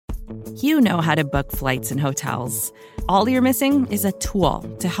You know how to book flights and hotels. All you're missing is a tool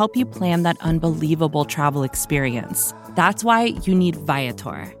to help you plan that unbelievable travel experience. That's why you need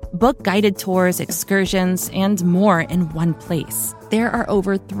Viator. Book guided tours, excursions, and more in one place. There are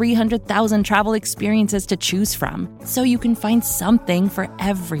over 300,000 travel experiences to choose from, so you can find something for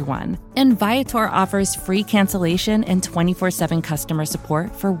everyone. And Viator offers free cancellation and 24/7 customer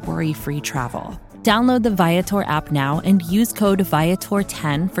support for worry-free travel. Download the Viator app now and use code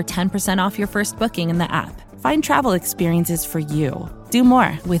Viator10 for 10% off your first booking in the app. Find travel experiences for you. Do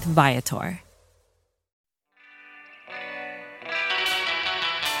more with Viator.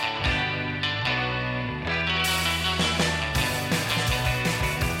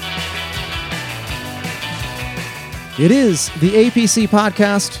 It is the APC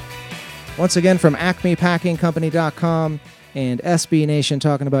podcast, once again from AcmePackingCompany.com and SB Nation,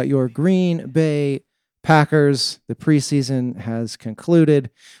 talking about your Green Bay Packers. The preseason has concluded.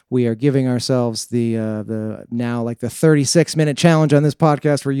 We are giving ourselves the now like the 36-minute challenge on this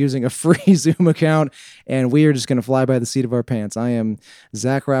podcast. We're using a free Zoom account, and we are just going to fly by the seat of our pants. I am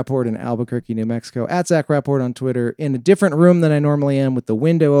Zach Rapport in Albuquerque, New Mexico, at Zach Rapport on Twitter, in a different room than I normally am, with the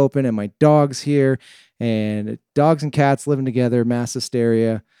window open and my dog's here, and dogs and cats living together, mass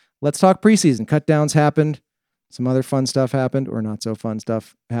hysteria. Let's talk preseason. Cut downs happened. Some other fun stuff happened, or not so fun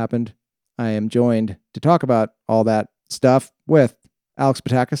stuff happened. I am joined to talk about all that stuff with Alex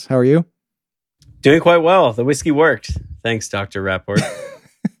Patakis. How are you? Doing quite well. The whiskey worked. Thanks, Dr. Rapport.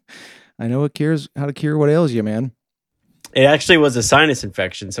 I know how to cure what ails you, man. It actually was a sinus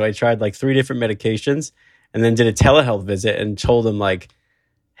infection. So I tried like 3 different medications and then did a telehealth visit and told them like,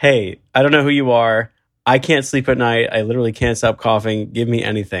 hey, I don't know who you are. I can't sleep at night. I literally can't stop coughing. Give me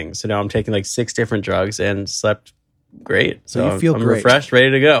anything. So now I'm taking like 6 different drugs and slept great. So you feel I'm great. Refreshed,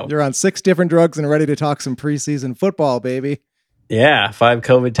 ready to go. You're on 6 different drugs and ready to talk some preseason football, baby. Yeah, 5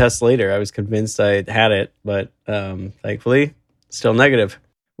 COVID tests later, I was convinced I had it, but thankfully, still negative.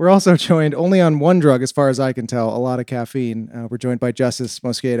 We're also joined only on 1 drug, as far as I can tell, a lot of caffeine. We're joined by Justice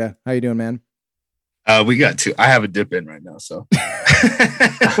Mosqueda. How you doing, man? We got 2. I have a dip in right now, so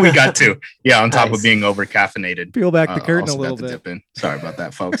we got 2. Yeah, on top of being over caffeinated. Peel back the curtain a little bit. Dip in. Sorry about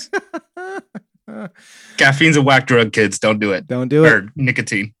that, folks. Caffeine's a whack drug, kids. Don't do it. Don't do it. Or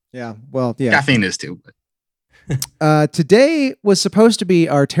nicotine. Yeah, well, yeah. Caffeine is too. Today was supposed to be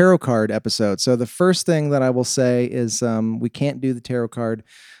our tarot card episode. So the first thing that I will say is we can't do the tarot card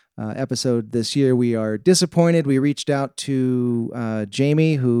episode this year. We are disappointed. We reached out to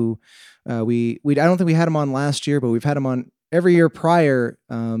Jamie, who we I don't think we had him on last year, but we've had him on every year prior.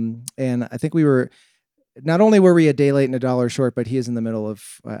 And I think not only were we a day late and $1 short, but he is in the middle of,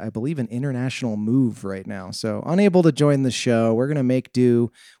 I believe, an international move right now. So unable to join the show. We're going to make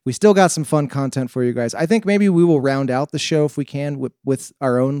do. We still got some fun content for you guys. I think maybe we will round out the show if we can with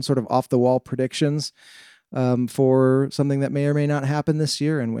our own sort of off the wall predictions for something that may or may not happen this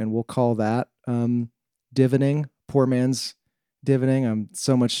year. And we'll call that divining, poor man's divining.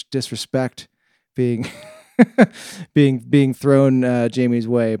 So much disrespect being being thrown Jamie's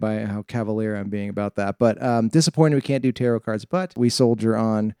way by how cavalier I'm being about that. But disappointed we can't do tarot cards, but we soldier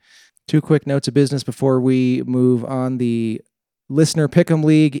on. 2 quick notes of business before we move on. The Listener Pick'em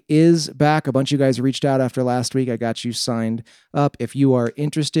League is back. A bunch of you guys reached out after last week. I got you signed up. If you are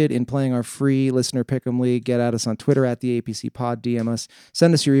interested in playing our free Listener Pick'em League, get at us on Twitter at the APC Pod, DM us,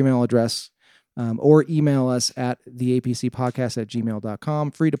 send us your email address. Or email us at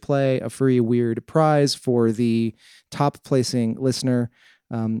theapcpodcast@gmail.com. Free to play, a free weird prize for the top placing listener.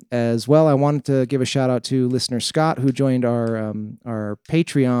 As well, I wanted to give a shout out to listener Scott, who joined our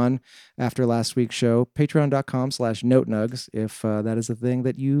Patreon after last week's show. Patreon.com/notenugs, if that is a thing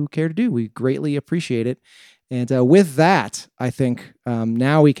that you care to do. We greatly appreciate it. And with that, I think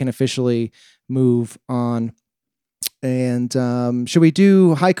now we can officially move on. And should we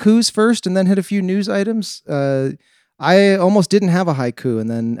do haikus first and then hit a few news items? I almost didn't have a haiku,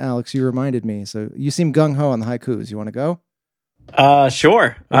 and then Alex, you reminded me. So you seem gung-ho on the haikus. You want to go?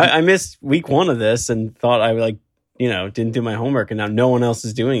 Sure. I missed week 1 of this and thought I didn't do my homework, and now no one else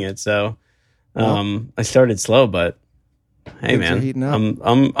is doing it. So I started slow, but hey, man,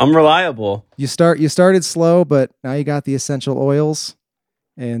 I'm reliable. You started slow, but now you got the essential oils.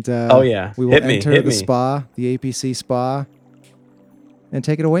 And oh yeah, we will enter the spa, the APC spa, and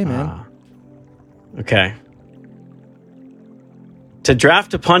take it away, man. Okay. To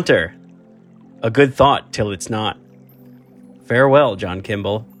draft a punter, a good thought till it's not. Farewell, John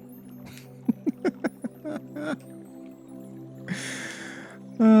Kimball.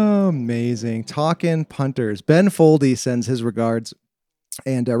 Oh, amazing. Talking punters. Ben Foldy sends his regards,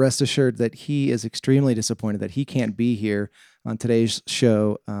 and rest assured that he is extremely disappointed that he can't be here on today's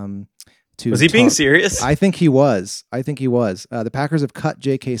show. to. Was he being serious? I think he was. The Packers have cut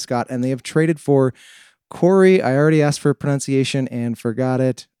J.K. Scott, and they have traded for Corey. I already asked for pronunciation and forgot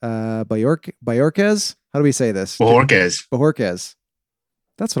it. Bojorquez. How do we say this? Bojorquez.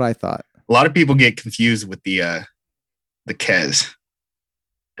 That's what I thought. A lot of people get confused with the Kez.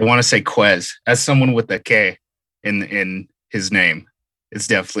 They want to say Quez. As someone with a K in his name, it's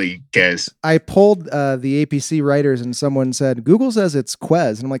definitely Kez. I polled the APC writers, and someone said Google says it's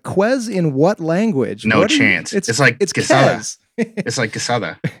Quez, and I'm like, Quez in what language? No chance. It's like Kez. It's like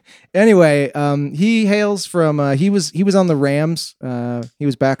Quesada. Anyway, he hails from. He was on the Rams. He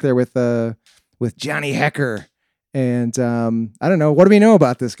was back there with Johnny Hekker, and I don't know. What do we know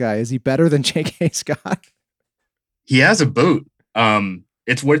about this guy? Is he better than J.K. Scott? He has a boot.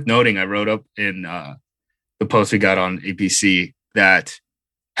 It's worth noting. I wrote up in the post we got on APC that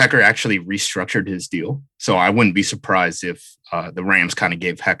Hekker actually restructured his deal. So I wouldn't be surprised if the Rams kind of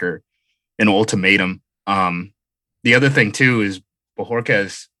gave Hekker an ultimatum. The other thing too is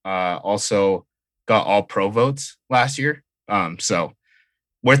Bojorquez also got all pro votes last year. So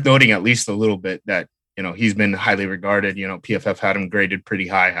worth noting at least a little bit that, he's been highly regarded. PFF had him graded pretty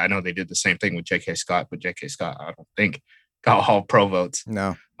high. I know they did the same thing with J.K. Scott, but J.K. Scott, I don't think, got all pro votes.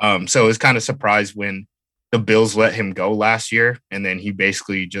 No. So I was kind of surprised when the Bills let him go last year. And then he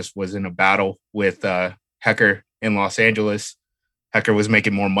basically just was in a battle with Hekker in Los Angeles. Hekker was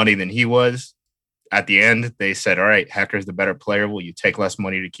making more money than he was. At the end, they said, all right, Hekker's the better player. Will you take less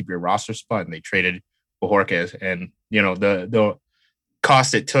money to keep your roster spot? And they traded Bojorquez. And, the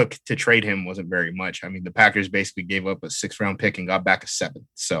cost it took to trade him wasn't very much. I mean, the Packers basically gave up a 6th-round pick and got back a 7th.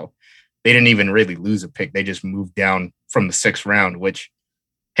 So they didn't even really lose a pick. They just moved down from the 6th round, which,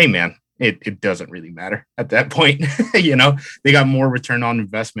 hey, man, it doesn't really matter at that point. They got more return on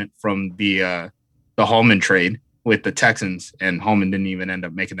investment from the Hallman trade with the Texans, and Hallman didn't even end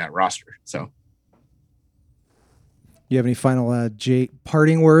up making that roster. So you have any final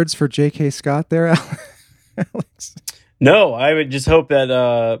parting words for J.K. Scott there, Alex? No, I would just hope that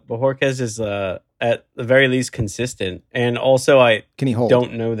Bojorquez is at the very least consistent. And also, Can he hold?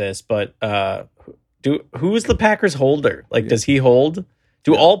 Don't know this, but who is the Packers holder? Like, does he hold?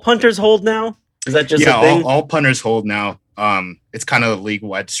 Do all punters hold now? Is that just a thing? All punters hold now. It's kind of a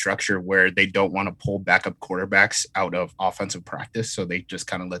league-wide structure where they don't want to pull backup quarterbacks out of offensive practice, so they just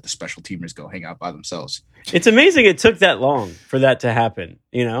kind of let the special teamers go hang out by themselves. It's amazing it took that long for that to happen.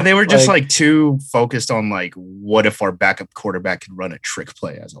 And they were just too focused on what if our backup quarterback could run a trick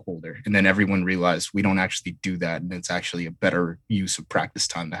play as a holder, and then everyone realized we don't actually do that, and it's actually a better use of practice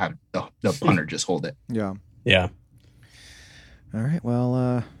time to have the punter just hold it. Yeah. All right.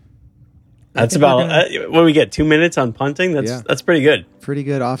 Well. That's about what we get. 2 minutes on punting. That's pretty good. Pretty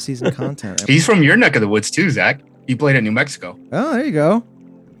good off-season content. He's from your neck of the woods too, Zach. He played at New Mexico. Oh, there you go.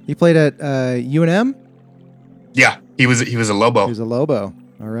 He played at UNM. Yeah, he was a Lobo. He was a Lobo.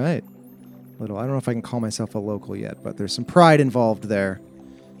 All right. I don't know if I can call myself a local yet, but there's some pride involved there.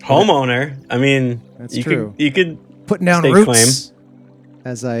 Homeowner. I mean, that's true. You could putting down roots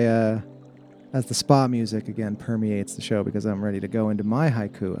claim. As the spa music again permeates the show, because I'm ready to go into my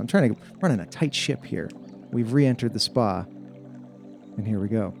haiku. I'm trying to run in a tight ship here. We've re-entered the spa, and here we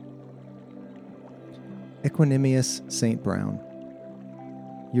go. Equanimous St. Brown.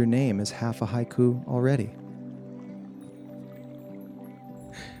 Your name is half a haiku already.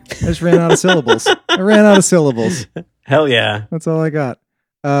 I just ran out of syllables. Hell yeah. That's all I got.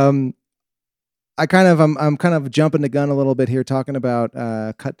 I'm kind of jumping the gun a little bit here, talking about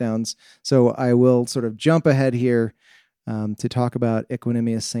cut downs. So I will sort of jump ahead here to talk about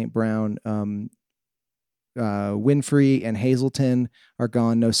Equanimous St. Brown. Winfrey and Hazleton are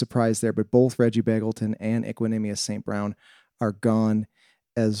gone. No surprise there, but both Reggie Begelton and Equanimous St. Brown are gone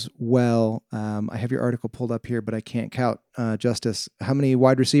as well. I have your article pulled up here, but I can't count. Justice, how many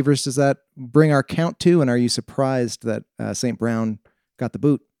wide receivers does that bring our count to? And are you surprised that St. Brown got the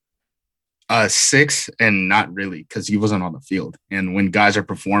boot? 6, and not really, because he wasn't on the field. And when guys are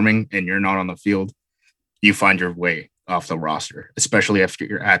performing and you're not on the field, you find your way off the roster, especially if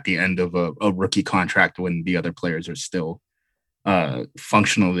you're at the end of a rookie contract when the other players are still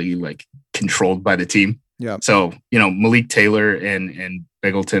functionally controlled by the team. Yeah. So, Malik Taylor and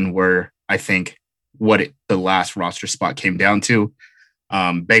Begelton were, I think, the last roster spot came down to.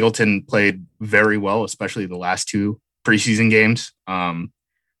 Begelton played very well, especially the last 2 preseason games.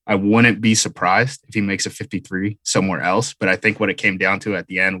 I wouldn't be surprised if he makes a 53 somewhere else. But I think what it came down to at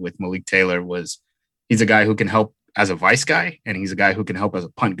the end with Malik Taylor was he's a guy who can help as a vice guy, and he's a guy who can help as a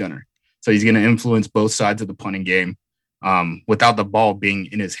punt gunner. So he's going to influence both sides of the punting game. Without the ball being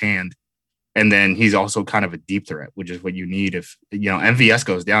in his hand, And then he's also kind of a deep threat, which is what you need if, MVS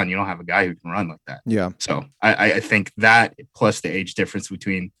goes down, you don't have a guy who can run like that. Yeah. So I think that plus the age difference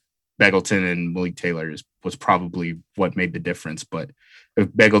between Beggleton and Malik Taylor was probably what made the difference. But if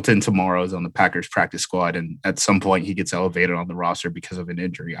Beggleton tomorrow is on the Packers practice squad and at some point he gets elevated on the roster because of an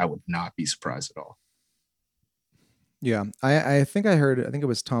injury, I would not be surprised at all. Yeah, I think it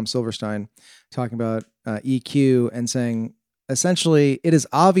was Tom Silverstein talking about EQ and saying, essentially, it is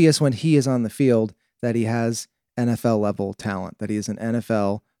obvious when he is on the field that he has NFL level talent, that he is an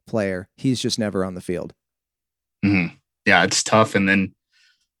NFL player. He's just never on the field. Mm-hmm. Yeah, it's tough. And then,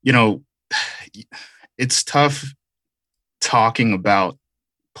 it's tough talking about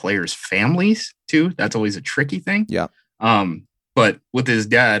players' families too. That's always a tricky thing. Yeah. But with his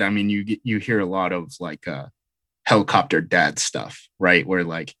dad, I mean, you hear a lot of like helicopter dad stuff, right? Where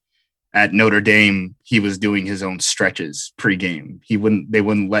like at Notre Dame, he was doing his own stretches pregame. They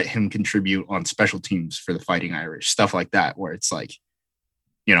wouldn't let him contribute on special teams for the Fighting Irish, stuff like that, where it's like,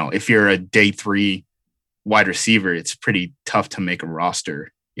 if you're a day 3 wide receiver, it's pretty tough to make a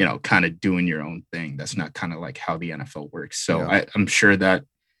roster, kind of doing your own thing. That's not kind of like how the NFL works. So yeah. I'm sure that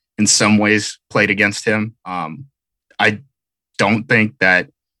in some ways played against him. I don't think that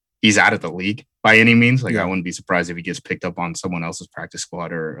he's out of the league by any means. Like, I wouldn't be surprised if he gets picked up on someone else's practice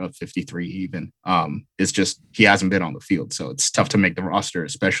squad or a 53 even. It's just he hasn't been on the field. So it's tough to make the roster,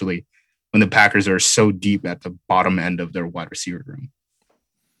 especially when the Packers are so deep at the bottom end of their wide receiver room.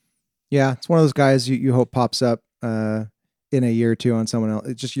 Yeah, it's one of those guys you hope pops up in a year or two on someone else.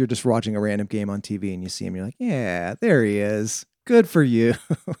 It's just you're just watching a random game on TV and you see him. You're like, yeah, there he is. Good for you.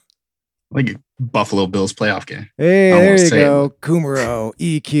 Like a Buffalo Bills playoff game. Hey, there you go. Kumaro,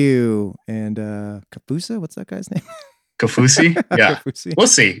 EQ, and Kafusa. What's that guy's name? Kafusi? Yeah. Kafusi. We'll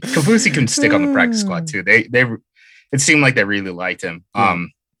see. Kafusi can stick on the practice squad too. It seemed like they really liked him. Yeah.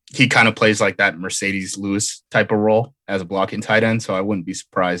 He kind of plays like that Mercedes Lewis type of role as a blocking tight end. So I wouldn't be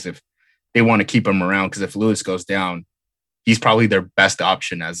surprised if they want to keep him around, because if Lewis goes down, he's probably their best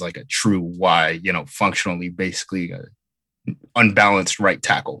option as like a true Y, functionally basically a unbalanced right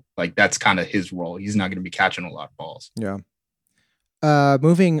tackle. Like that's kind of his role. He's not going to be catching a lot of balls. Yeah.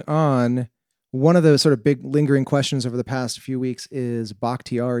 Moving on, one of the sort of big lingering questions over the past few weeks is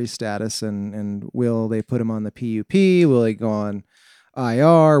Bakhtiari's status and will they put him on the PUP? Will he go on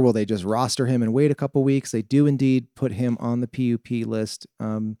IR? Will they just roster him and wait a couple weeks? They do indeed put him on the PUP list.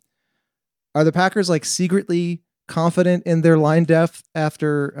 Are the Packers like secretly confident in their line depth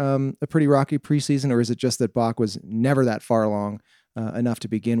after a pretty rocky preseason, or is it just that Bach was never that far along enough to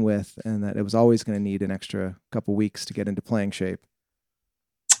begin with, and that it was always going to need an extra couple weeks to get into playing shape?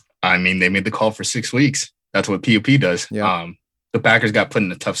 I mean, they made the call for 6 weeks. That's what PUP does. Yeah. The Packers got put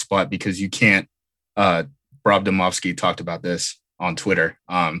in a tough spot because you can't. Rob Demovsky talked about this on Twitter.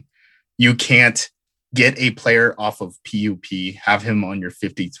 You can't get a player off of PUP, have him on your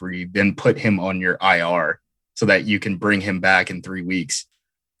 53, then put him on your IR so that you can bring him back in 3 weeks.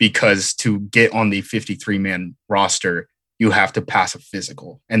 Because to get on the 53-man roster, you have to pass a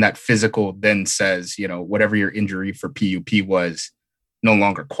physical. And that physical then says, whatever your injury for PUP was no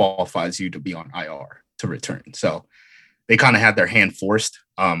longer qualifies you to be on IR to return. So they kind of had their hand forced.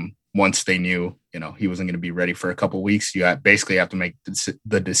 Once they knew, he wasn't going to be ready for a couple of weeks, you basically have to make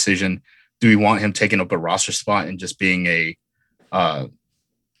the decision. Do we want him taking up a roster spot and just being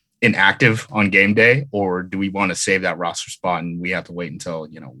inactive on game day, or do we want to save that roster spot and we have to wait until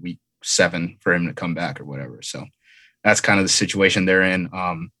week 7 for him to come back or whatever? So that's kind of the situation they're in.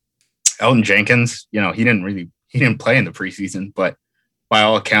 Elton Jenkins, he didn't play in the preseason, but by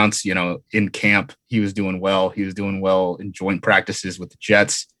all accounts, in camp he was doing well. He was doing well in joint practices with the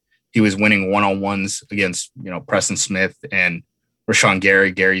Jets. He was winning one-on-ones against Preston Smith and Rashawn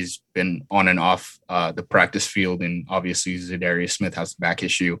Gary. Gary's been on and off the practice field, and obviously Zadarius Smith has the back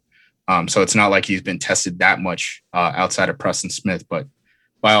issue. So it's not like he's been tested that much outside of Preston Smith, but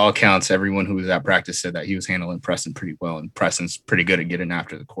by all accounts, everyone who was at practice said that he was handling Preston pretty well, and Preston's pretty good at getting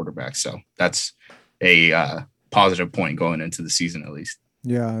after the quarterback. So that's a positive point going into the season, at least.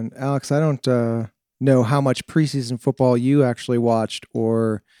 Yeah. And Alex, I don't know how much preseason football you actually watched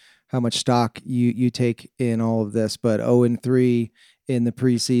or how much stock you take in all of this, but 0-3 in the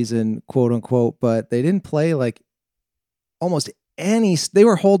preseason, quote unquote, but they didn't play like almost they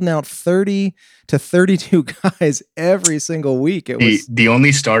were holding out 30 to 32 guys every single week. The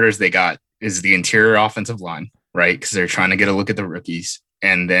only starters they got is the interior offensive line, right? Because they're trying to get a look at the rookies.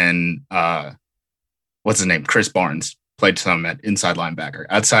 And then what's his name? Chris Barnes played some at inside linebacker.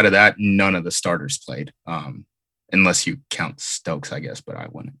 Outside of that, none of the starters played. Unless you count Stokes, I guess, but I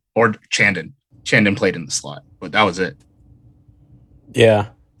wouldn't. Or Chandon. Chandon played in the slot, but that was it. Yeah.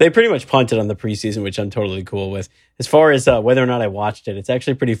 They pretty much punted on the preseason, which I'm totally cool with. As far as whether or not I watched it, it's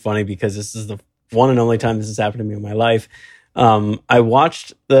actually pretty funny because this is the one and only time this has happened to me in my life. I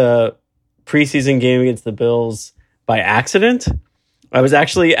watched the preseason game against the Bills by accident. I was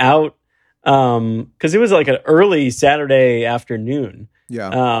actually out because it was like an early Saturday afternoon.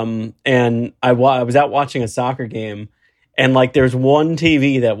 Yeah. And I was out watching a soccer game, and like there's one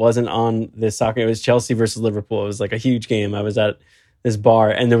TV that wasn't on this soccer game. It was Chelsea versus Liverpool. It was like a huge game. I was at this bar,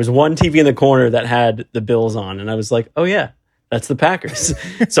 and there was one TV in the corner that had the Bills on, and I was like, oh yeah, that's the Packers.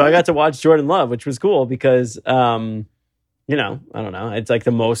 So I got to watch Jordan Love, which was cool because I don't know, it's like the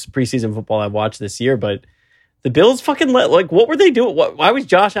most preseason football I've watched this year, but the Bills fucking what were they doing? Why was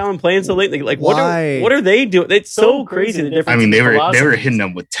Josh Allen playing so late? Like what are they doing? It's so crazy the difference. I mean, they were hitting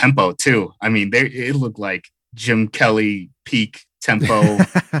them with tempo too. I mean, it looked like Jim Kelly peak tempo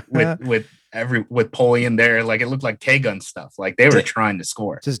with Poley in there. Like it looked like K-gun stuff. Like they were trying to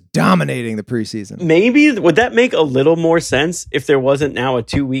score. Just dominating the preseason. Maybe would that make a little more sense if there wasn't now a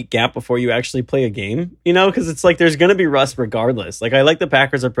 2-week gap before you actually play a game? Because it's like there's going to be rust regardless. Like I like the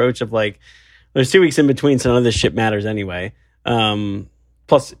Packers' approach of like there's 2 weeks in between, so none of this shit matters anyway.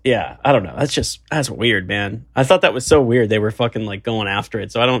 Plus, yeah, I don't know. That's weird, man. I thought that was so weird. They were fucking like going after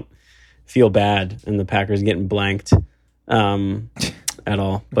it, so I don't feel bad and the Packers getting blanked at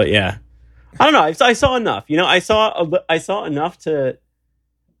all. But yeah. I don't know. I saw enough. I saw enough to.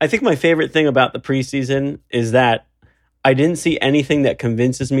 I think my favorite thing about the preseason is that I didn't see anything that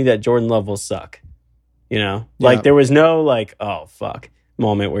convinces me that Jordan Love will suck. Like there was no like, oh fuck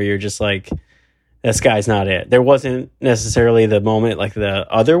moment where you're just like, this guy's not it. There wasn't necessarily the moment like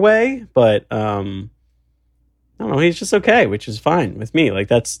the other way, but I don't know. He's just okay, which is fine with me. Like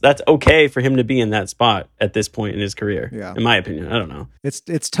that's okay for him to be in that spot at this point in his career. Yeah, in my opinion. I don't know.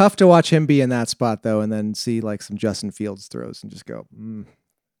 It's tough to watch him be in that spot though, and then see like some Justin Fields throws and just go,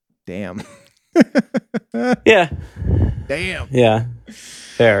 damn. Yeah. Damn. Yeah.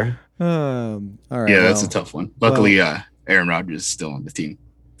 Fair. All right. Yeah, that's a tough one. Luckily, Aaron Rodgers is still on the team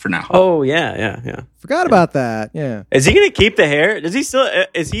for now. Oh yeah. Forgot about that. Yeah. Is he going to keep the hair? Does he still?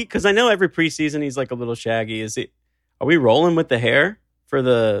 Is he? Because I know every preseason he's like a little shaggy. Is he? Are we rolling with the hair for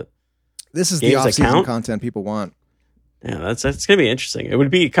the? This is the off-season content people want. Yeah, that's going to be interesting. It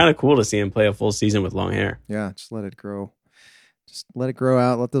would be kind of cool to see him play a full season with long hair. Yeah, just let it grow. Just let it grow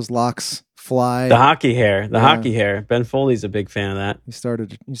out. Let those locks fly. The hockey hair. Hockey hair. Ben Foley's a big fan of that. He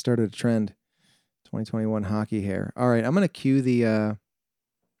started a trend. 2021 hockey hair. All right, I'm gonna cue the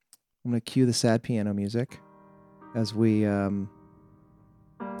sad piano music as we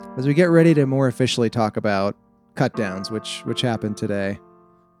get ready to more officially talk about cut downs, which happened today.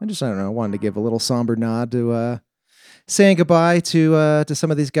 I don't know, wanted to give a little somber nod to saying goodbye to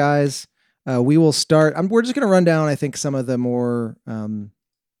some of these guys. We will start. We're just gonna run down, I think, some of the more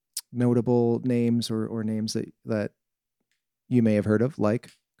notable names or names that you may have heard of,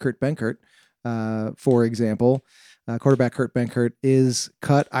 like Kurt Benkert. For example, quarterback Kurt Benkert is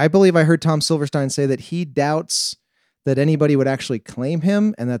cut. I believe I heard Tom Silverstein say that he doubts that anybody would actually claim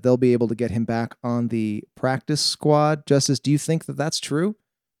him and that they'll be able to get him back on the practice squad. Justice, do you think that that's true?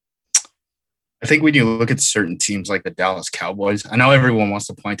 I think when you look at certain teams like the Dallas Cowboys, I know everyone wants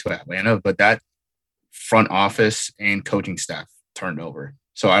to point to Atlanta, but that front office and coaching staff turned over.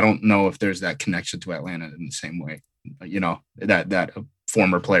 So I don't know if there's that connection to Atlanta in the same way, that a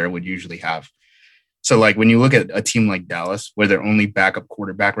former player would usually have. So like when you look at a team like Dallas, where their only backup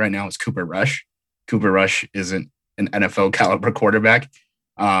quarterback right now is Cooper Rush. Cooper Rush isn't an NFL caliber quarterback.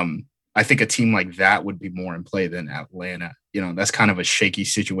 I think a team like that would be more in play than Atlanta. That's kind of a shaky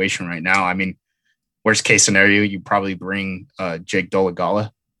situation right now. I mean, worst case scenario, you probably bring Jake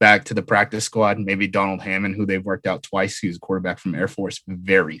Dolegala back to the practice squad. Maybe Donald Hammond, who they've worked out twice. He was a quarterback from Air Force.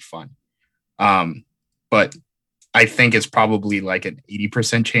 Very fun. But I think it's probably like an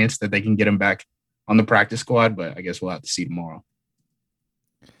 80% chance that they can get him back on the practice squad, but I guess we'll have to see tomorrow.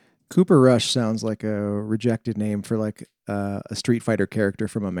 Cooper Rush sounds like a rejected name for like a Street Fighter character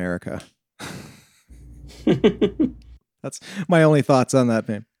from America. That's my only thoughts on that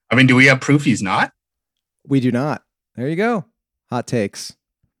name. I mean, do we have proof he's not? We do not. There you go. Hot takes.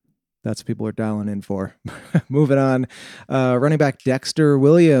 That's what people are dialing in for. Moving on. Running back Dexter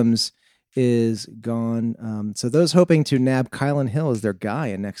Williams is gone. So those hoping to nab Kylan Hill as their guy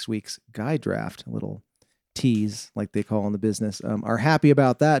in next week's guy draft, a little tease like they call in the business, are happy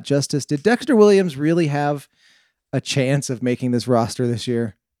about that. Justice, did Dexter Williams really have a chance of making this roster this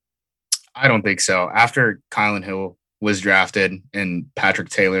year? I don't think so. After Kylan Hill was drafted and Patrick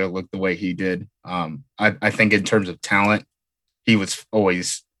Taylor looked the way he did, I think in terms of talent, he was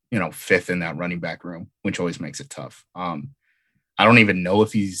always, fifth in that running back room, which always makes it tough. I don't even know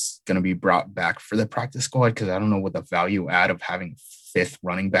if he's going to be brought back for the practice squad because I don't know what the value add of having fifth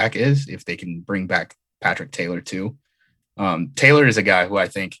running back is if they can bring back Patrick Taylor too. Taylor is a guy who I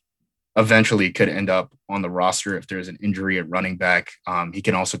think eventually could end up on the roster if there's an injury at running back. He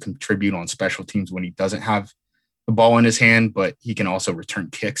can also contribute on special teams when he doesn't have the ball in his hand, but he can also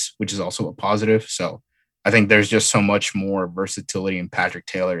return kicks, which is also a positive. So I think there's just so much more versatility in Patrick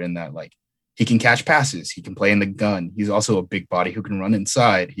Taylor in that, like, he can catch passes. He can play in the gun. He's also a big body who can run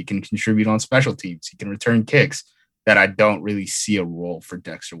inside. He can contribute on special teams. He can return kicks that I don't really see a role for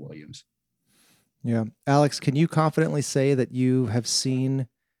Dexter Williams. Yeah. Alex, can you confidently say that you have seen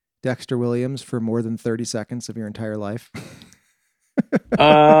Dexter Williams for more than 30 seconds of your entire life?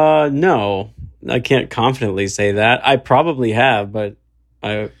 No, I can't confidently say that. I probably have, but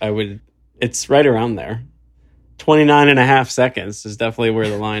I would, it's right around there. 29 and a half seconds is definitely where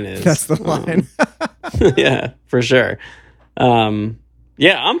the line is. That's the line. Yeah, for sure.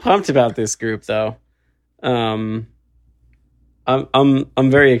 Yeah, I'm pumped about this group though. I'm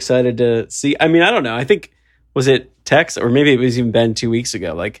very excited to see. I mean, I don't know. I think, was it Tex or maybe it was even Ben 2 weeks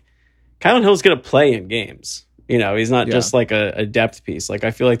ago? Like, Kylan Hill's going to play in games. You know, he's not just like a depth piece. Like, I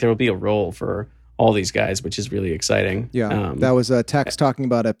feel like there will be a role for all these guys, which is really exciting. Yeah, that was a Tex talking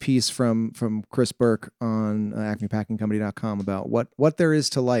about a piece from Chris Burke on acmepackingcompany.com about what there is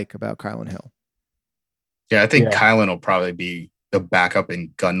to like about Kylan Hill. Yeah, I think Kylan will probably be the backup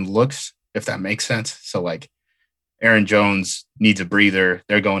in gun looks, if that makes sense. So, like, Aaron Jones needs a breather.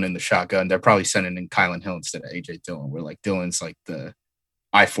 They're going in the shotgun. They're probably sending in Kylan Hill instead of A.J. Dillon, where, like, Dillon's like the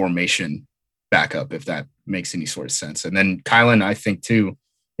I formation backup, if that makes any sort of sense. And then Kylan, I think, too,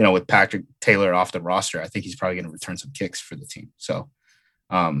 you know, with Patrick Taylor off the roster, I think he's probably going to return some kicks for the team. So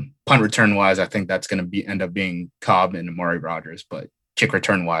punt return wise, I think that's going to end up being Cobb and Amari Rogers. But kick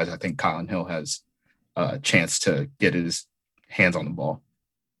return wise, I think Kylan Hill has a chance to get his hands on the ball.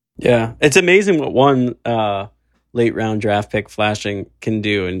 Yeah, it's amazing what one late round draft pick flashing can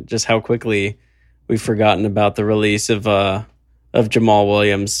do, and just how quickly we've forgotten about the release of Jamal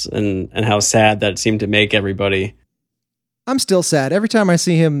Williams and how sad that seemed to make everybody. I'm still sad. Every time I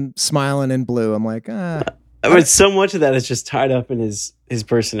see him smiling in blue, I'm like, But so much of that is just tied up in his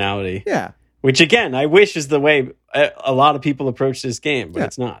personality. Yeah. Which, again, I wish is the way a lot of people approach this game, but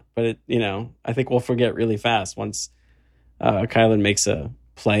it's not. But, I think we'll forget really fast once Kylan makes a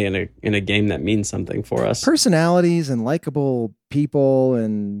play in a game that means something for us. Personalities and likable people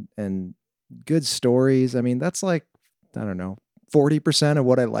and good stories. I mean, that's like, I don't know, 40% of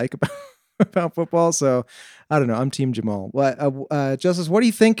what I like about football. So I don't know. I'm Team Jamal. Justice, what do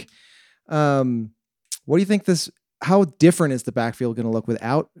you think? How different is the backfield going to look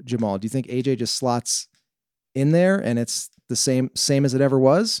without Jamal? Do you think AJ just slots in there and it's the same as it ever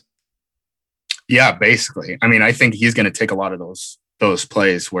was? Yeah, basically. I mean, I think he's going to take a lot of those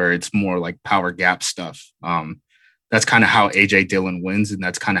plays where it's more like power gap stuff. That's kind of how AJ Dillon wins, and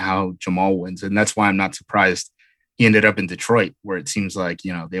that's kind of how Jamal wins. And that's why I'm not surprised he ended up in Detroit, where it seems like,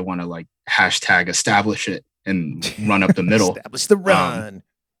 they want to like hashtag establish it and run up the middle. Establish the run.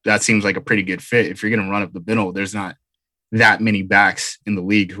 That seems like a pretty good fit. If you're going to run up the middle, there's not that many backs in the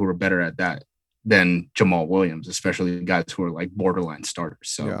league who are better at that than Jamal Williams, especially the guys who are like borderline starters.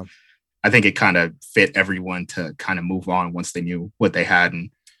 So I think it kind of fit everyone to kind of move on once they knew what they had.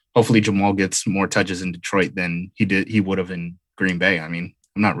 And hopefully Jamal gets more touches in Detroit than he would have in Green Bay. I mean,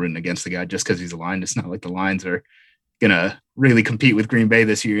 I'm not rooting against the guy just because he's a Lion. It's not like the Lions are going to really compete with Green Bay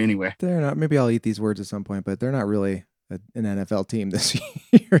this year anyway. They're not. Maybe I'll eat these words at some point, but they're not really an NFL team this year.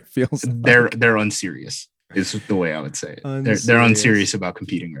 It feels like. They're unserious is the way I would say it. They're unserious about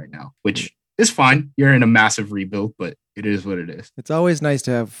competing right now, which is fine. You're in a massive rebuild, but it is what it is. It's always nice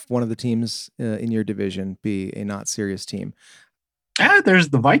to have one of the teams in your division be a not serious team. There's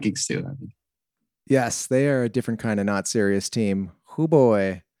the Vikings too. I mean. Yes, they are a different kind of not serious team. Hoo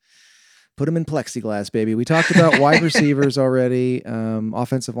boy. Put them in plexiglass, baby. We talked about wide receivers already.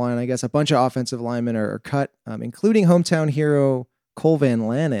 Offensive line, I guess. A bunch of offensive linemen are cut, including hometown hero Cole Van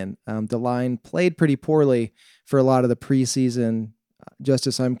Lanen. The line played pretty poorly for a lot of the preseason.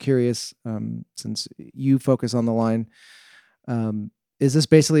 Justice, I'm curious, since you focus on the line, is this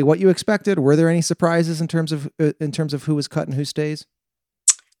basically what you expected? Were there any surprises in terms of who was cut and who stays?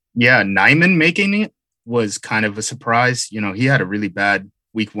 Yeah, Nyman making it was kind of a surprise. He had a really bad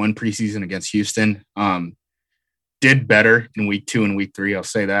week 1 preseason against Houston. Did better in week 2 and week 3. I'll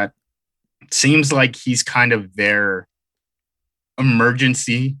say that. Seems like he's kind of their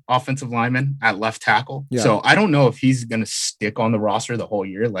emergency offensive lineman at left tackle. Yeah. So I don't know if he's going to stick on the roster the whole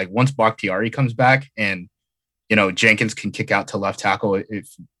year. Like once Bakhtiari comes back and, Jenkins can kick out to left tackle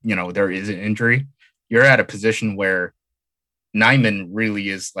if, there is an injury, you're at a position where Nyman really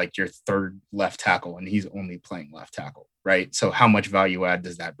is like your third left tackle, and he's only playing left tackle, right? So how much value add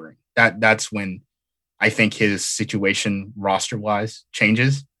does that bring? That's when I think his situation roster wise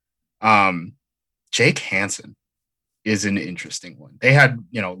changes. Jake Hansen is an interesting one. They had,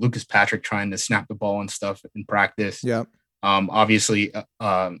 Lucas Patrick trying to snap the ball and stuff in practice. Yeah. Obviously,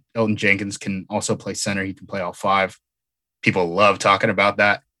 Elton Jenkins can also play center. He can play all five. People love talking about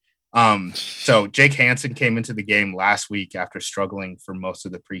that. So Jake Hansen came into the game last week after struggling for most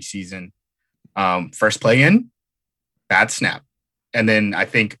of the preseason. First play in, bad snap. And then I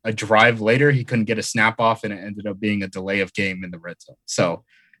think a drive later, he couldn't get a snap off, and it ended up being a delay of game in the red zone. So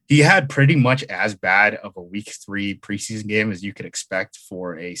he had pretty much as bad of a week 3 preseason game as you could expect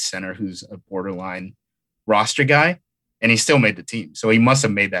for a center who's a borderline roster guy, and he still made the team. So he must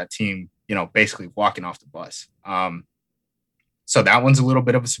have made that team, basically walking off the bus. So that one's a little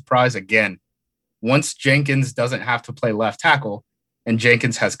bit of a surprise. Again, once Jenkins doesn't have to play left tackle and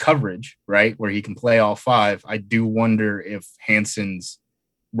Jenkins has coverage, right, where he can play all five, I do wonder if Hansen's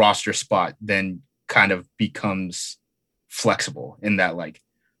roster spot then kind of becomes flexible in that, like,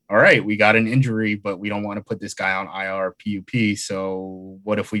 all right, we got an injury, but we don't want to put this guy on IR PUP. So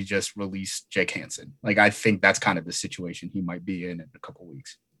what if we just release Jake Hansen? Like, I think that's kind of the situation he might be in a couple of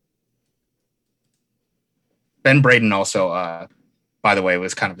weeks. Ben Braden also, by the way,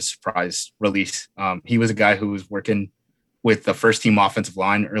 was kind of a surprise release. He was a guy who was working with the first team offensive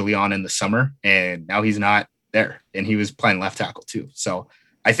line early on in the summer, and now he's not there. And he was playing left tackle too. So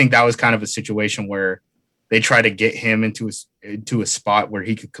I think that was kind of a situation where they try to get him into a spot where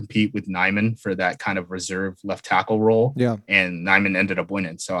he could compete with Nyman for that kind of reserve left tackle role. Yeah. And Nyman ended up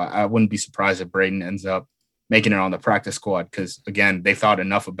winning. So I wouldn't be surprised if Braden ends up making it on the practice squad, because, again, they thought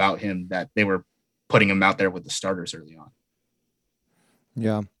enough about him that they were putting him out there with the starters early on.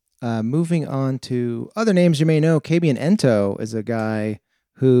 Yeah. Moving on to other names you may know, Kabian Ento is a guy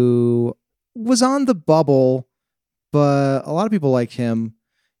who was on the bubble, but a lot of people like him.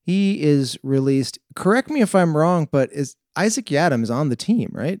 He is released. Correct me if I'm wrong, but is Isaac Yadam on the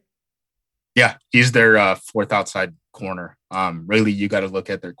team, right? Yeah, he's their fourth outside corner. Really, you got to look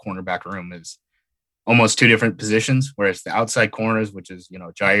at their cornerback room as almost two different positions, whereas the outside corners, which is,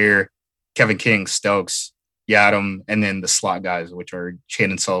 Jair, Kevin King, Stokes, Yadam, and then the slot guys, which are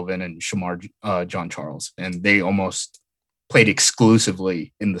Chandon Sullivan and Shamar John Charles. And they almost played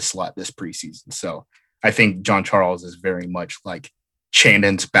exclusively in the slot this preseason. So I think John Charles is very much like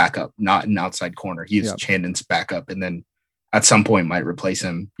Chandon's backup, not an outside corner. He is Chandon's backup, and then at some point might replace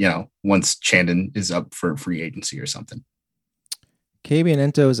him, once Chandon is up for free agency or something. Kabian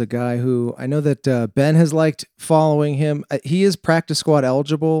Ento is a guy who I know that Ben has liked following him. He is practice squad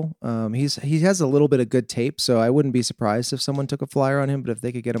eligible. He has a little bit of good tape, so I wouldn't be surprised if someone took a flyer on him. But if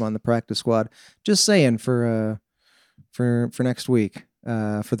they could get him on the practice squad, just saying for next week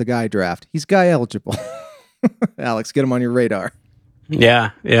for the guy draft, he's guy eligible. Alex, get him on your radar. Yeah.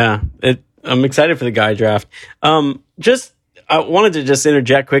 I'm excited for the guy draft. I wanted to just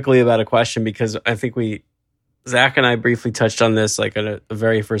interject quickly about a question, because I think Zach and I briefly touched on this like at a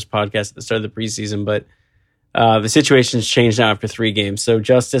very first podcast at the start of the preseason, but the situation's changed now after 3 games. So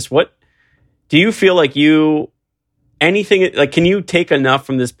Justice, what do you feel like can you take enough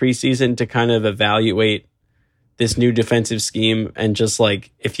from this preseason to kind of evaluate this new defensive scheme? And just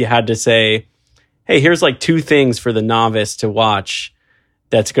like, if you had to say, hey, here's like 2 things for the novice to watch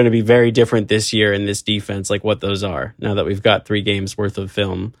that's going to be very different this year in this defense, like what those are, now that we've got 3 games worth of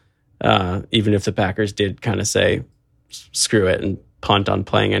film, even if the Packers did kind of say, screw it and punt on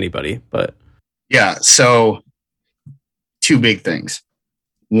playing anybody. But yeah, so 2 big things.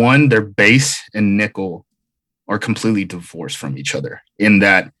 One, their base and nickel are completely divorced from each other in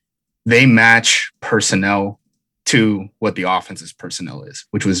that they match personnel to what the offense's personnel is,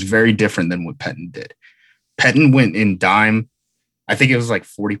 which was very different than what Pettin did. Pettin went in dime, I think it was like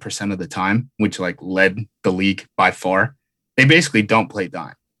 40% of the time, which like led the league by far. They basically don't play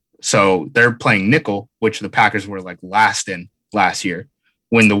dime. So they're playing nickel, which the Packers were like last in last year,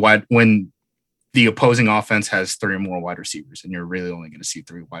 when the opposing offense has 3 or more wide receivers, and you're really only going to see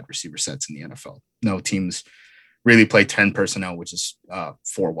 3 wide receiver sets in the NFL. No teams really play 10 personnel, which is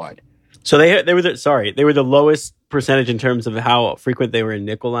 4 wide. So they were the lowest percentage in terms of how frequent they were in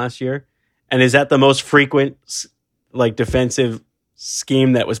nickel last year. And is that the most frequent like defensive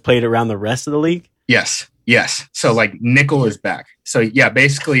scheme that was played around the rest of the league? Yes. So like nickel is back. So yeah,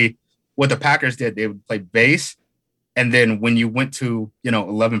 basically what the Packers did, they would play base. And then when you went to,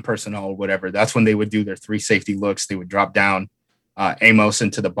 11 personnel or whatever, that's when they would do their 3 safety looks. They would drop down Amos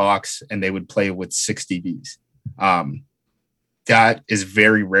into the box, and they would play with 6 DBs. That is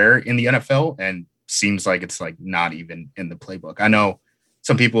very rare in the NFL, and seems like it's like not even in the playbook. I know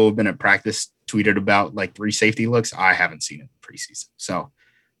some people have been at practice tweeted about like 3 safety looks. I haven't seen it in preseason. So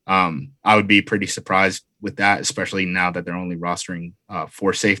I would be pretty surprised with that, especially now that they're only rostering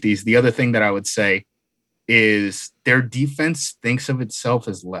 4 safeties. The other thing that I would say is their defense thinks of itself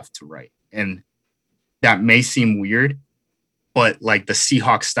as left to right. And that may seem weird, but like the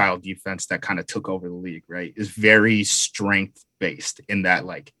Seahawks style defense that kind of took over the league, right, is very strength based in that,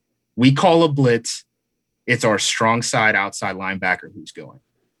 like, we call a blitz, it's our strong side outside linebacker who's going.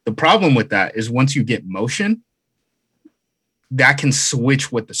 The problem with that is once you get motion, that can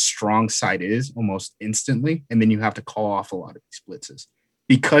switch what the strong side is almost instantly. And then you have to call off a lot of these blitzes.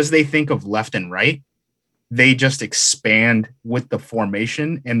 Because they think of left and right, they just expand with the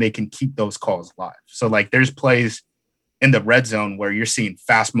formation and they can keep those calls live. So like there's plays in the red zone where you're seeing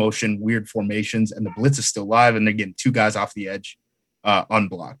fast motion, weird formations, and the blitz is still live and they're getting 2 guys off the edge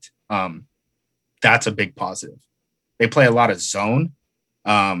unblocked. That's a big positive. They play a lot of zone.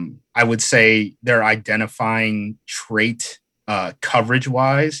 I would say their identifying trait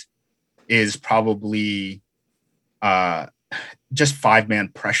coverage-wise is probably just 5-man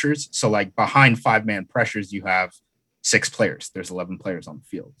pressures. So like behind 5-man pressures, you have 6 players. There's 11 players on the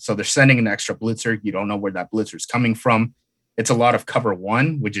field. So they're sending an extra blitzer. You don't know where that blitzer is coming from. It's a lot of cover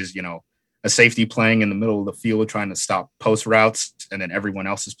 1, which is, a safety playing in the middle of the field trying to stop post routes, and then everyone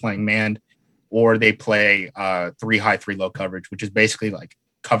else is playing manned. Or they play 3 high, 3 low coverage, which is basically like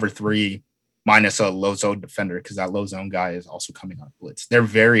cover 3 minus a low zone defender, because that low zone guy is also coming on blitz. They're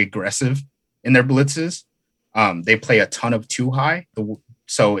very aggressive in their blitzes. They play a ton of 2 high,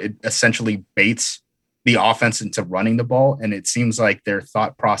 so it essentially baits the offense into running the ball. And it seems like their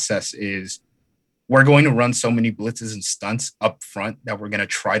thought process is, we're going to run so many blitzes and stunts up front that we're going to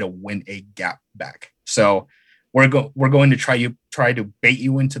try to win a gap back. So we're going to try to bait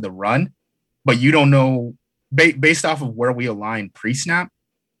you into the run, but you don't know, based off of where we align pre-snap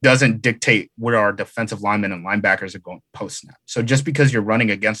doesn't dictate where our defensive linemen and linebackers are going post-snap. So just because you're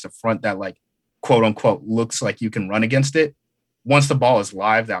running against a front that, like, quote unquote, looks like you can run against it, once the ball is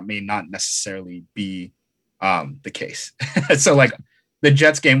live, that may not necessarily be the case. So like the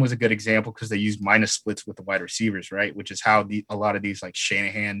Jets game was a good example because they used minus splits with the wide receivers, right? Which is how a lot of these like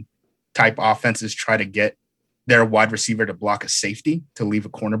Shanahan type offenses try to get their wide receiver to block a safety, to leave a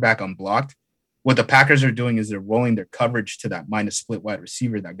cornerback unblocked. What the Packers are doing is they're rolling their coverage to that minus split wide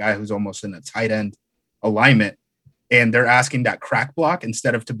receiver, that guy who's almost in a tight end alignment. And they're asking that crack block,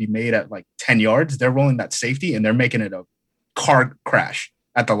 instead of to be made at like 10 yards, they're rolling that safety and they're making it a car crash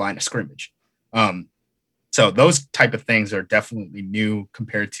at the line of scrimmage. So those type of things are definitely new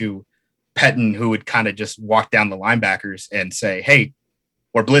compared to Pettin, who would kind of just walk down the linebackers and say, hey,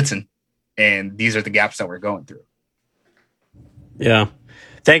 we're blitzing, and these are the gaps that we're going through. Yeah.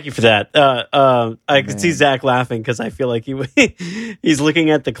 Thank you for that. I could see Zach laughing because I feel like he's looking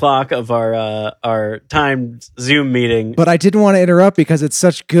at the clock of our timed Zoom meeting. But I didn't want to interrupt because it's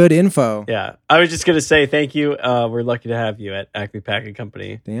such good info. Yeah. I was just going to say thank you. We're lucky to have you at Acme Packing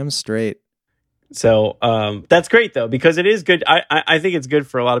Company. Damn straight. So that's great, though, because it is good. I think it's good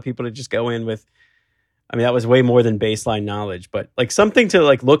for a lot of people to just go in with, I mean, that was way more than baseline knowledge, but like something to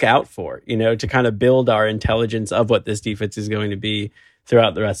like look out for, to kind of build our intelligence of what this defense is going to be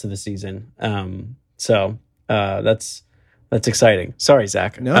throughout the rest of the season. So that's exciting. Sorry,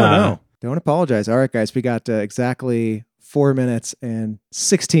 Zach. No. Don't apologize. All right, guys, we got exactly 4 minutes and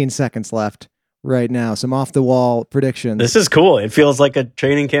 16 seconds left right now. Some off the wall predictions. This is cool. It feels like a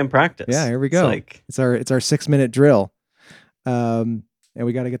training camp practice. Yeah, here we go. It's our 6-minute drill. And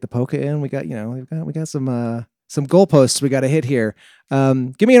we got to get the polka in. We got some goalposts we got to hit here.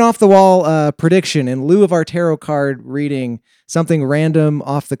 Give me an off the wall prediction in lieu of our tarot card reading. Something random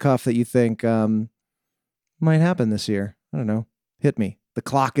off the cuff that you think might happen this year. I don't know. Hit me. The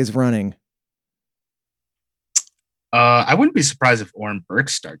clock is running. I wouldn't be surprised if Oren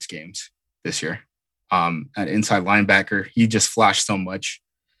Burks starts games this year. At inside linebacker, he just flashed so much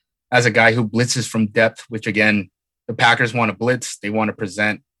as a guy who blitzes from depth, which again, the Packers want to blitz. They want to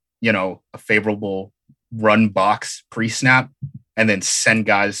present, a favorable run box pre-snap and then send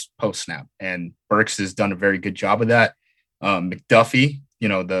guys post-snap. And Burks has done a very good job of that. McDuffie,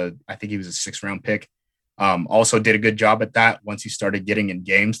 I think he was a 6th-round pick, also did a good job at that once he started getting in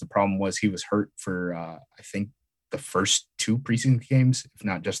games. The problem was he was hurt for, I think, the first 2 preseason games, if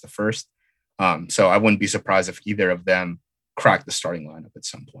not just the first. So I wouldn't be surprised if either of them crack the starting lineup at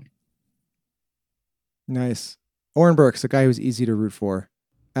some point. Nice. Oren Burks, a guy who's easy to root for.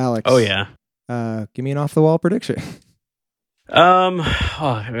 Alex. Oh, yeah. Give me an off-the-wall prediction.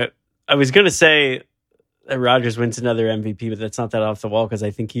 I was going to say that Rodgers wins another MVP, but that's not that off the wall because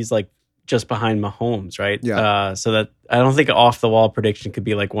I think he's like just behind Mahomes, right? Yeah. So that I don't think off the wall prediction could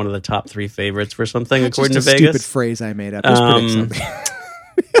be like one of the top 3 favorites for something, That's according just to a Vegas. Stupid phrase I made up. Just predict something.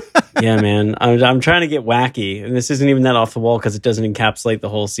 Yeah, man. I'm trying to get wacky, and this isn't even that off the wall because it doesn't encapsulate the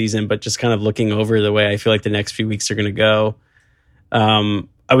whole season, but just kind of looking over the way I feel like the next few weeks are going to go.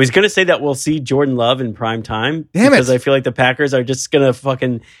 I was going to say that we'll see Jordan Love in prime time because I feel like the Packers are just going to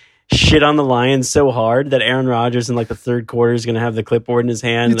fucking shit on the Lions so hard that Aaron Rodgers in like the third quarter is going to have the clipboard in his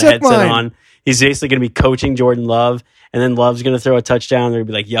hand and the headset on. He's basically going to be coaching Jordan Love, and then Love's going to throw a touchdown. They're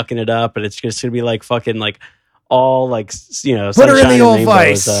going to be like yucking it up, and it's just going to be like fucking like all like, you know, put her in the old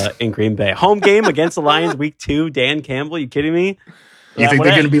vice in Green Bay. Home game against the Lions week 2. Dan Campbell, you kidding me? You think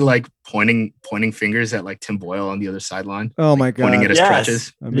they're going to be like pointing fingers at like Tim Boyle on the other sideline? Oh my God. Pointing at his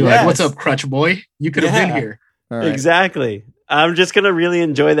crutches. Be like, what's up, crutch boy? You could have been here. Right. Exactly. I'm just going to really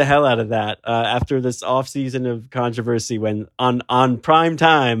enjoy the hell out of that after this offseason of controversy when on prime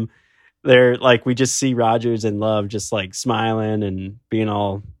time, they're like, we just see Rodgers and Love just like smiling and being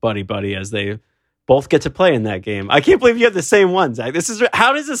all buddy as they both get to play in that game. I can't believe you have the same ones.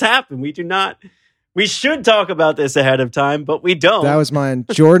 How does this happen? We should talk about this ahead of time, but we don't. That was mine.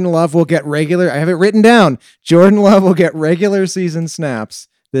 Jordan Love will get regular. I have it written down. Jordan Love will get regular season snaps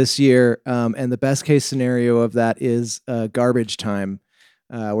this year. And the best case scenario of that is garbage time,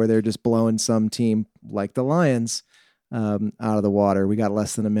 where they're just blowing some team like the Lions out of the water. We got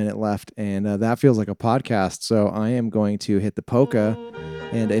less than a minute left, and that feels like a podcast. So I am going to hit the polka.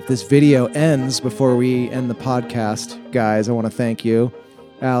 And if this video ends before we end the podcast, guys, I want to thank you,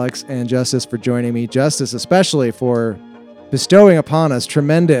 Alex and Justice, for joining me. Justice, especially for bestowing upon us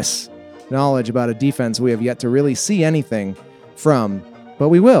tremendous knowledge about a defense we have yet to really see anything from, but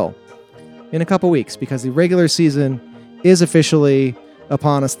we will in a couple weeks because the regular season is officially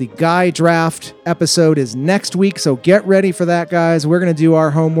upon us. The Guy Draft episode is next week, so get ready for that, guys. We're going to do our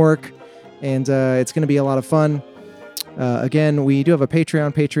homework, and it's going to be a lot of fun. Again, we do have a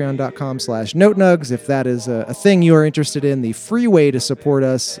Patreon, patreon.com/notenugs. If that is a thing you are interested in, the free way to support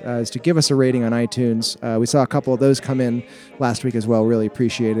us is to give us a rating on iTunes. We saw a couple of those come in last week as well. Really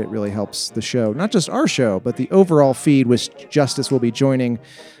appreciate it. Really helps the show. Not just our show, but the overall feed, which Justice will be joining,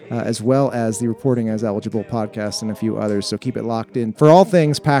 as well as the Reporting as Eligible podcast and a few others. So keep it locked in for all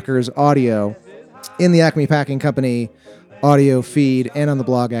things Packers audio in the Acme Packing Company audio feed and on the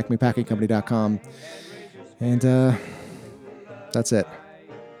blog, acmepackingcompany.com. And that's it.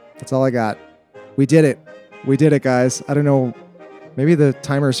 That's all I got. We did it. We did it, guys. I don't know. Maybe the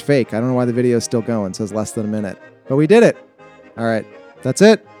timer's fake. I don't know why the video is still going. It says less than a minute. But we did it. All right. That's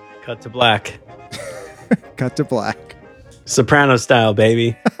it. Cut to black. Cut to black. Soprano style,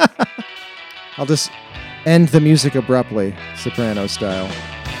 baby. I'll just end the music abruptly, Soprano style.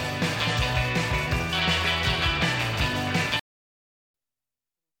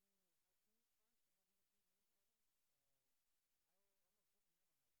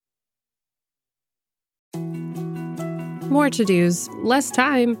 More to-dos, less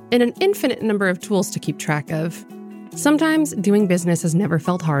time, and an infinite number of tools to keep track of. Sometimes doing business has never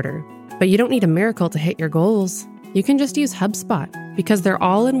felt harder, but you don't need a miracle to hit your goals. You can just use HubSpot, because their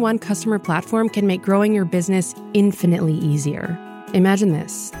all-in-one customer platform can make growing your business infinitely easier. Imagine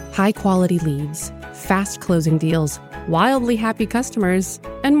this: high-quality leads, fast closing deals, wildly happy customers,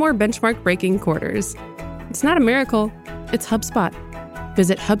 and more benchmark-breaking quarters. It's not a miracle, it's HubSpot.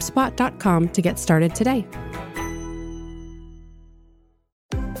 Visit HubSpot.com to get started today.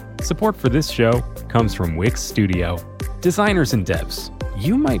 Support for this show comes from Wix Studio. Designers and devs,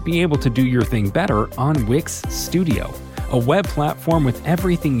 you might be able to do your thing better on Wix Studio, a web platform with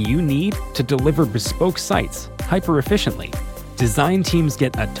everything you need to deliver bespoke sites hyper-efficiently. Design teams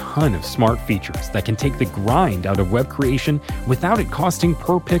get a ton of smart features that can take the grind out of web creation without it costing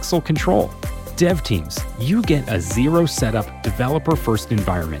per pixel control. Dev teams, you get a zero setup developer-first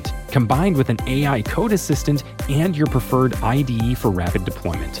environment combined with an AI code assistant and your preferred IDE for rapid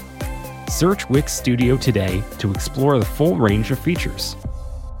deployment. Search Wix Studio today to explore the full range of features.